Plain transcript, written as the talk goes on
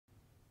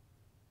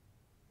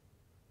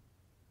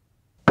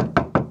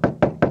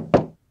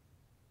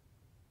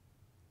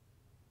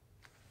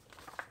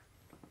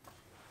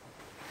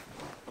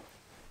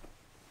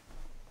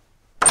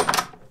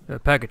A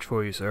package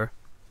for you, sir.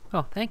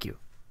 Oh, thank you.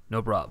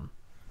 No problem.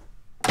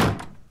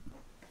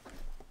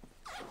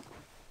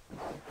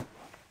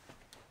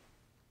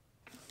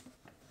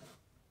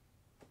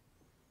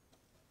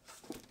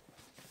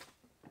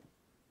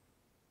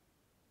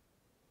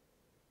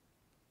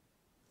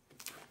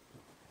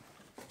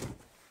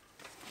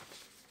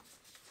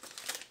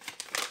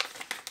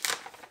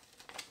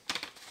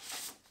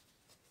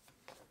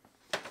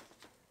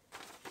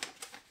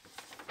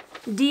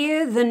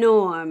 Dear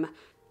TheNorm,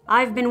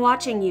 I've been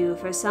watching you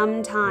for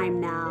some time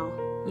now.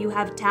 You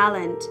have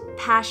talent,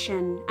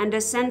 passion, and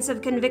a sense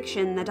of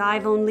conviction that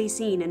I've only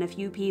seen in a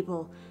few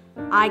people.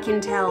 I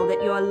can tell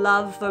that your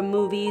love for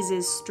movies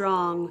is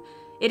strong.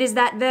 It is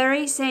that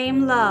very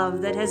same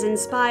love that has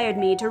inspired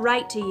me to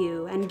write to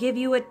you and give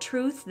you a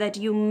truth that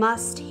you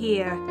must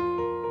hear.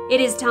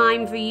 It is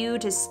time for you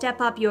to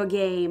step up your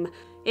game.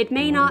 It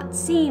may not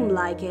seem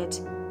like it,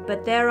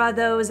 but there are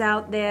those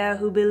out there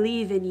who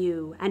believe in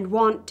you and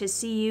want to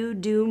see you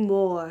do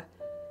more.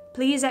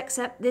 Please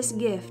accept this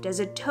gift as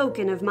a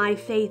token of my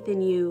faith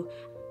in you.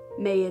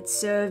 May it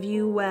serve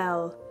you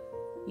well.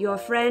 Your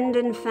friend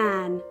and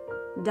fan,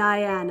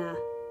 Diana.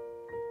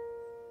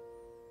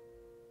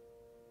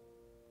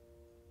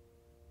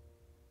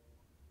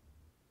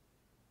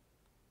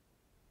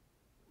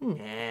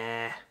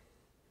 Nah.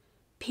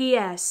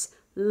 P.S.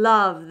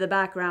 Love the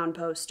background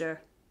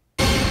poster.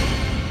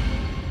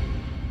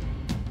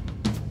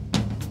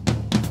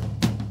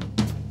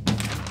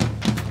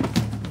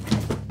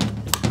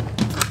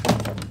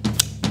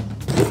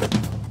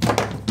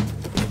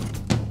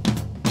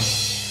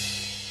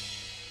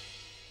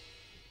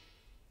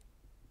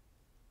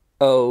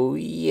 Oh,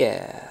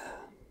 yeah.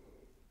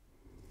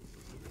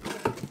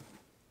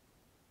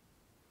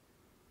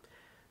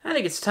 I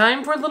think it's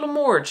time for a little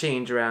more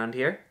change around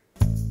here.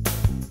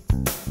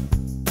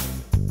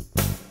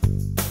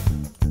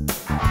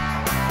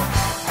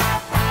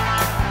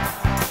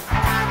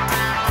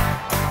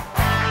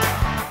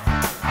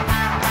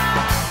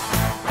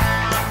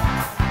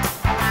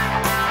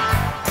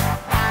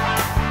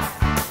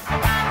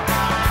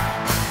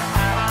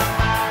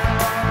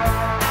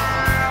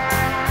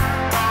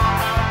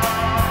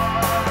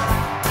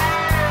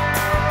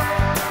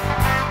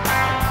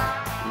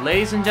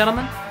 Ladies and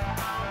gentlemen,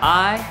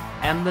 I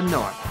am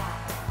TheNorm,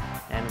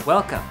 and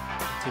welcome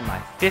to my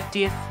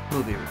 50th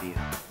movie review.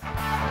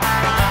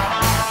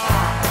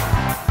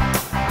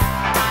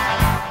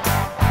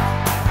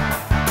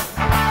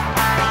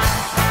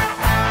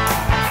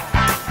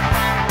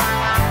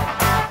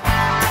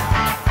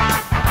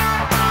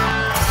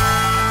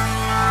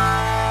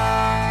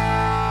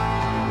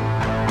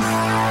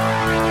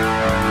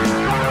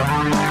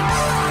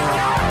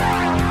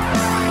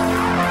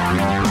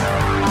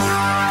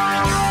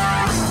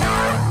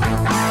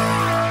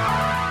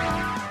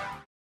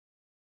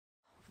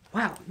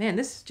 Wow, man,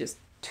 this is just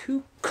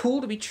too cool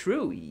to be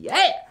true.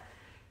 Yeah!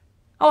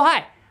 Oh,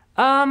 hi.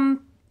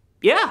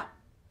 Yeah,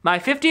 my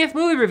 50th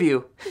movie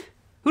review.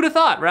 Who'd have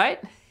thought,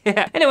 right?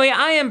 Yeah. Anyway,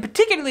 I am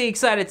particularly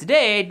excited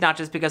today, not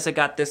just because I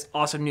got this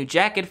awesome new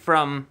jacket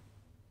from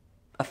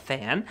a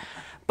fan,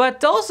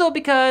 but also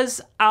because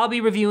I'll be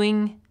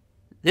reviewing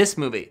this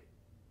movie.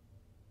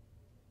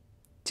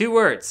 2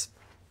 words.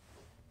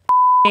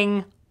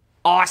 F***ing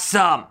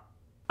awesome.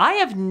 I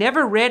have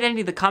never read any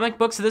of the comic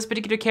books of this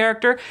particular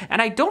character,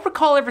 and I don't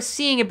recall ever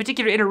seeing a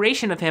particular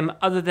iteration of him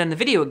other than the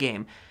video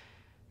game.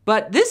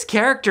 But this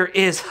character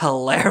is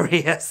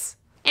hilarious.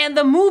 And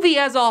the movie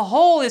as a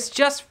whole is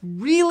just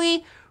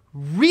really,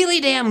 really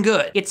damn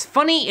good. It's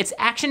funny, it's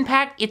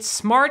action-packed, it's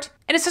smart,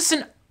 and it's just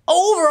an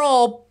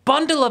overall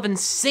bundle of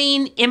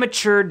insane,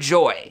 immature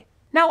joy.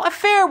 Now, a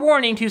fair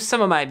warning to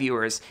some of my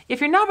viewers. If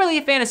you're not really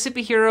a fan of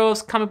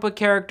superheroes, comic book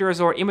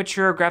characters, or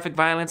immature graphic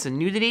violence and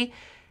nudity,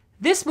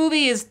 this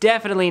movie is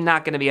definitely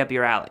not gonna be up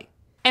your alley.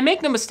 And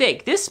make no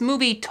mistake, this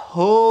movie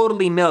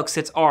totally milks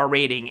its R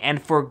rating,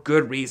 and for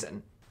good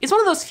reason. It's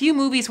one of those few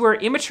movies where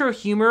immature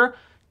humor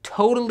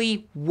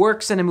totally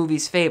works in a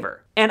movie's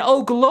favor. And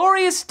oh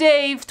glorious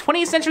day,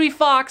 20th Century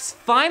Fox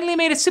finally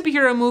made a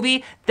superhero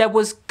movie that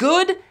was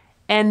good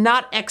and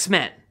not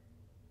X-Men.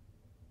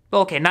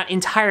 Well, okay, not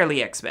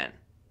entirely X-Men.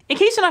 In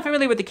case you're not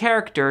familiar with the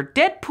character,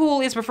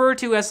 Deadpool is referred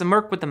to as the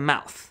Merc with the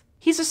Mouth.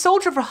 He's a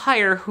soldier for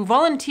hire who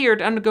volunteered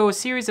to undergo a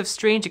series of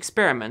strange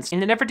experiments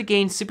in an effort to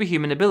gain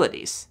superhuman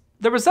abilities.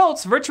 The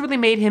results virtually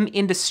made him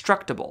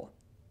indestructible,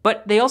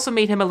 but they also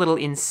made him a little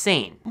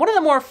insane. One of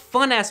the more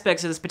fun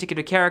aspects of this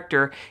particular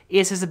character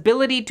is his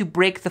ability to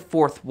break the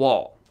fourth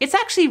wall. It's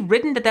actually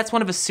written that that's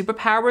one of his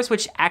superpowers,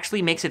 which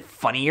actually makes it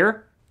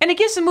funnier. And it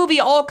gives the movie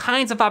all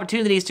kinds of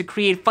opportunities to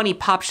create funny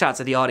pop shots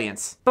of the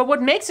audience. But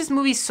what makes this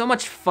movie so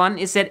much fun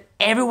is that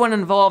everyone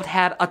involved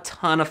had a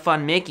ton of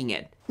fun making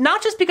it.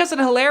 Not just because of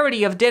the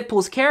hilarity of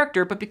Deadpool's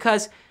character, but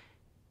because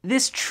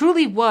this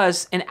truly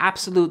was an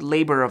absolute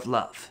labor of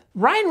love.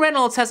 Ryan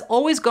Reynolds has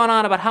always gone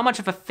on about how much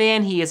of a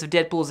fan he is of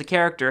Deadpool as a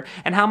character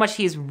and how much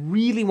he has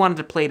really wanted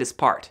to play this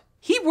part.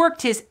 He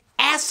worked his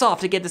ass ass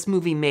off to get this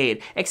movie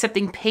made,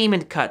 accepting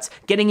payment cuts,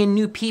 getting in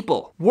new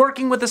people,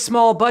 working with a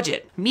small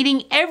budget,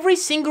 meeting every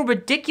single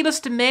ridiculous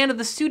demand of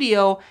the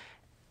studio,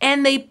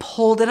 and they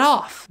pulled it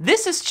off.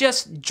 This is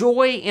just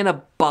joy in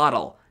a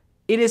bottle.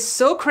 It is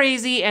so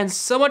crazy and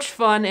so much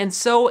fun and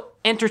so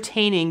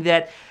entertaining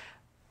that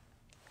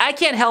I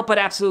can't help but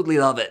absolutely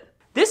love it.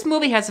 This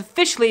movie has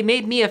officially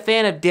made me a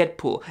fan of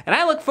Deadpool, and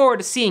I look forward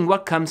to seeing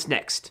what comes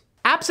next.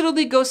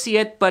 Absolutely go see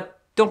it, but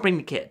don't bring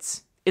the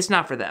kids. It's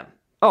not for them.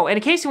 Oh, and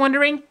in case you're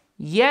wondering,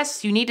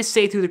 yes, you need to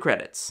stay through the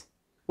credits.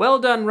 Well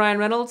done, Ryan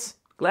Reynolds.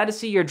 Glad to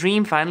see your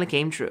dream finally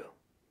came true.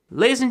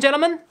 Ladies and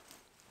gentlemen,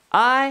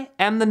 I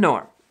am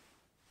TheNorm.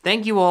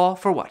 Thank you all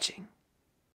for watching.